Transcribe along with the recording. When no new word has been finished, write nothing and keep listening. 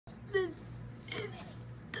is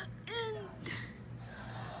the end.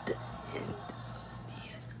 The end.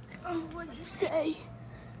 I want to say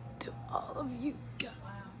to all of you guys,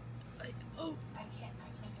 I hope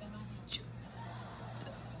you.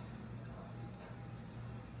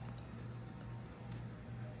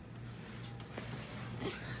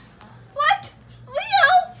 What? Leo!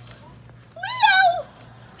 Leo!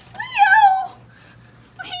 Leo!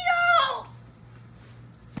 Leo!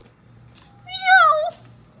 Leo!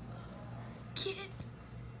 Kid,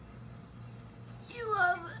 you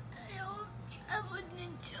have a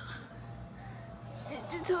ninja. And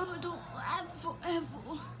the total don't last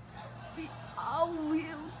forever. We all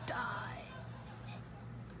will die.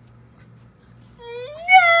 No!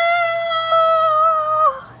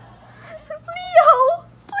 Leo!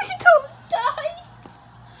 Please don't die!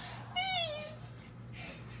 Please!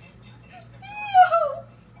 Leo!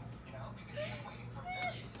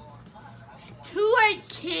 Too late,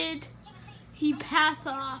 kid. He passed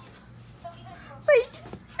off. Wait,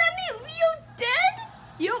 that means Leo dead?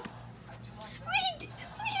 Yup. Wait,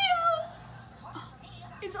 Leo!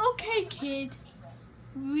 It's okay, kid.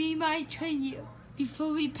 We might train you.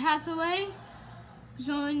 Before we pass away, we're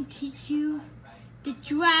going to teach you the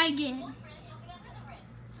dragon.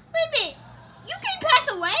 Wait a minute, you can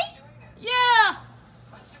pass away? Yeah.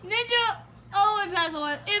 Ninja always pass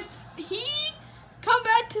away. If he come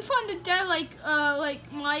back to from the dead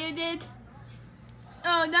like Maya did,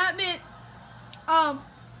 that meant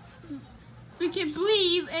we can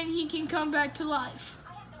believe and he can come back to life.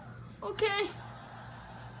 Okay.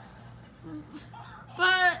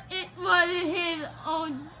 But it was his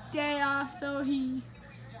own day off, so he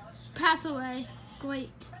passed away.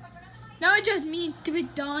 Great. Now it's just me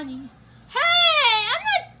with Donnie. Hey, I'm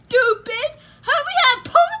not stupid. How do we have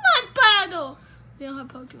Pokemon battle? We don't have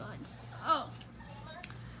Pokemons. Oh.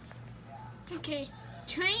 Okay.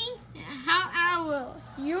 Train how I will.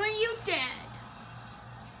 You and you dead.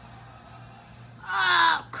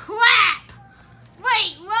 Oh crap!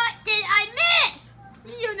 Wait, what did I miss?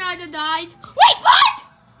 Leonardo died. Wait, what?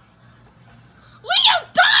 Leo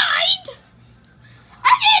died? I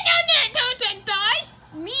didn't know Leonardo died.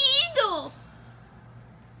 Me either.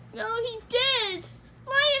 No, he did.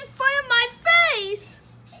 Right in front of my face.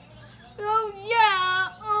 Oh yeah.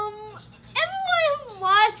 Everyone who's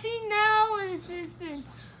watching now is I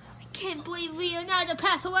can't believe Leonardo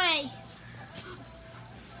passed away.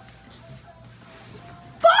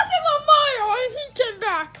 Mario, and he came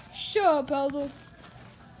back. Shut up, Elder.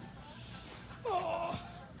 Oh.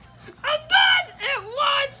 And then it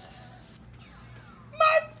was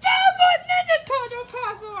my favorite Ninja Turtle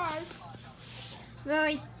passed away.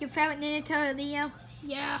 Really? Your favorite Ninja Turtle, Leo?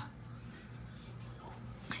 Yeah.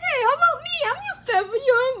 Hey, how about me? I'm your favorite.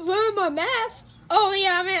 You haven't learned my math. Oh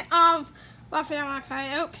yeah, I mean, Raphael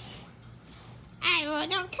Time. Oops. I really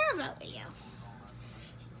don't care about Leo.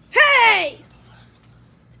 Hey!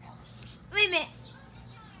 Wait a minute.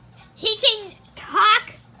 He can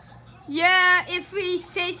talk? Yeah, if we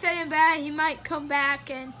say something bad, he might come back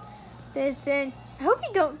and listen. I hope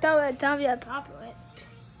you don't throw a zombie apocalypse.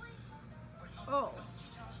 Oh,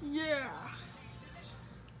 yeah.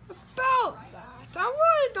 About that, I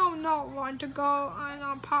really do not want to go on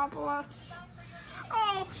apocalypse.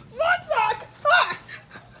 Oh, one sec! Ah!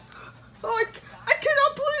 Oh, I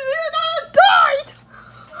cannot believe Leonardo died!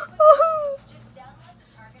 Oh.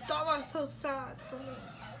 That was so sad for me.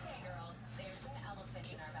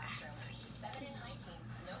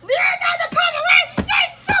 Leonardo passed away!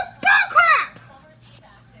 That's so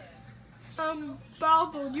bullcrap!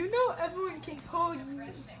 Baldo, you know everyone can hold you.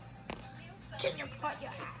 Can you put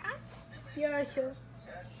your hat? Yeah, sure.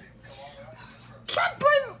 Can't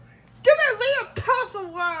believe Leo passed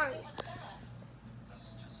away!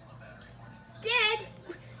 Dad,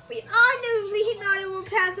 we all knew Leonardo would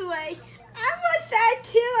pass away. I was sad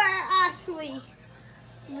too, actually.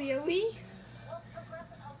 Really?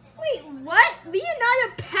 Wait, what? Leonardo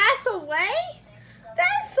passed away?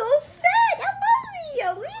 That's so sad. I love Leo.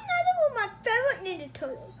 Leonardo was my favorite Ninja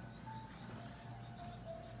Turtle.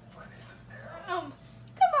 Come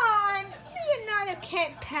on. Leonardo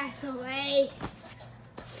can't pass away.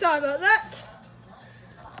 Sorry about that.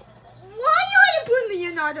 Why you want to put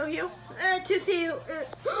Leonardo here? To see...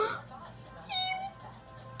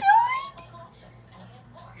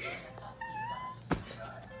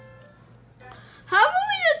 How about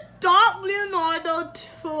we just stop Leonardo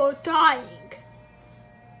for dying?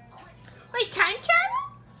 Wait, time travel?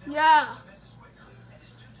 Yeah.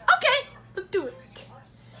 Okay, let's do it.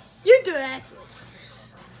 You do it, Ashley.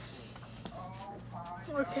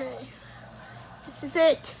 Okay. This is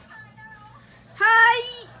it.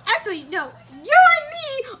 Hi. Actually, no. You and me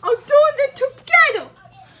are doing it together.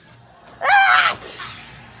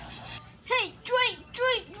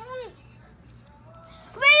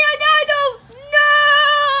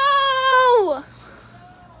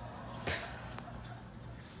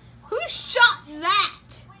 shot that?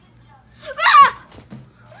 Ah!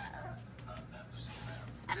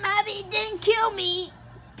 Mommy didn't kill me.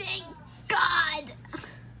 Thank God.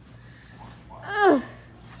 Ugh.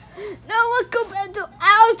 Now let's go back to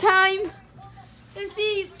our time and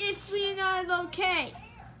see if Leonardo's okay.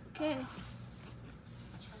 Okay.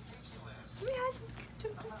 We had to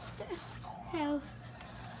jump the house.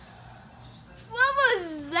 What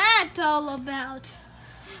was that all about?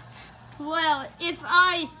 Well, if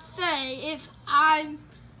I'm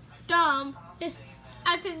dumb,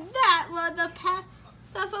 I think that was the path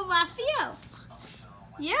of Raphael.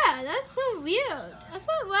 Yeah, that's so weird. I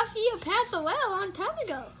thought Raphael passed away a long time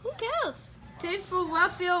ago. Who cares? Thanks for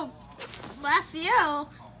Raphael,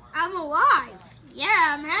 I'm alive. Yeah,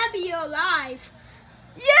 I'm happy you're alive.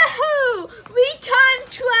 Yahoo! We time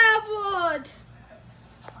traveled!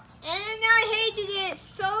 And I hated it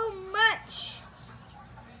so much.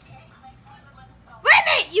 Wait a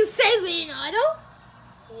minute, you say Leonardo?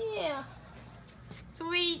 Yeah.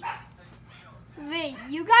 Sweet. Wait,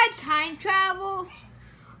 you got time travel?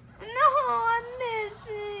 No, I'm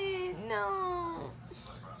missing. No.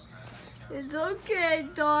 It's okay,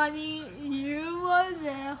 Donnie. You were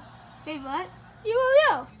there. Wait, what? You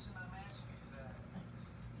were there.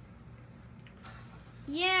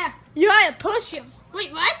 Yeah, you had to push him.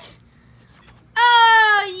 Wait, what?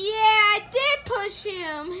 Oh, yeah, I did push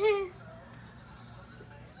him.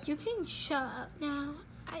 You can shut up now.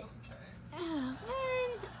 Oh, man.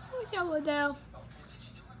 We'll go with that.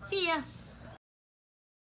 See ya.